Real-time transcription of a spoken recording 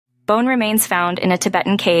bone remains found in a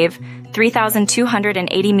Tibetan cave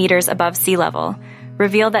 3,280 meters above sea level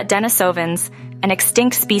reveal that Denisovans, an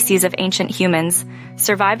extinct species of ancient humans,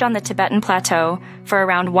 survived on the Tibetan plateau for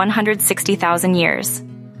around 160,000 years.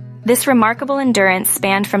 This remarkable endurance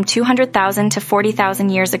spanned from 200,000 to 40,000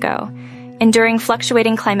 years ago, enduring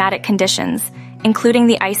fluctuating climatic conditions, including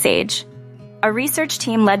the Ice Age. A research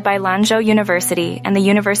team led by Lanzhou University and the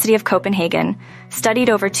University of Copenhagen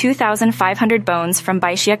studied over 2,500 bones from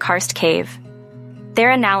Baishia Karst Cave.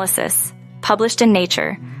 Their analysis, published in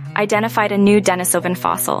Nature, identified a new Denisovan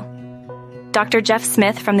fossil. Dr. Jeff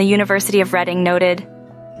Smith from the University of Reading noted,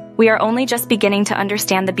 "We are only just beginning to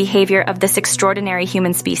understand the behavior of this extraordinary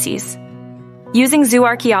human species." Using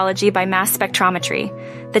zooarchaeology by mass spectrometry,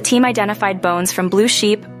 the team identified bones from blue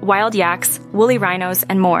sheep, wild yaks, woolly rhinos,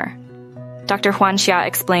 and more. Dr. Huan Xia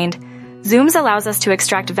explained, "Zooms allows us to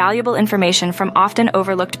extract valuable information from often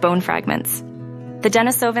overlooked bone fragments. The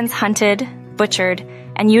Denisovans hunted, butchered,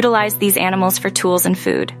 and utilized these animals for tools and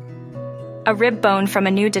food." A rib bone from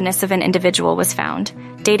a new Denisovan individual was found,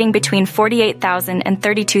 dating between 48,000 and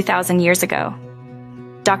 32,000 years ago.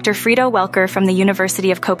 Dr. Frito Welker from the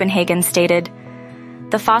University of Copenhagen stated,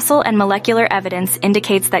 "The fossil and molecular evidence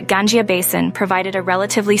indicates that Ganjia Basin provided a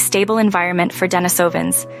relatively stable environment for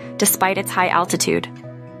Denisovans, despite its high altitude."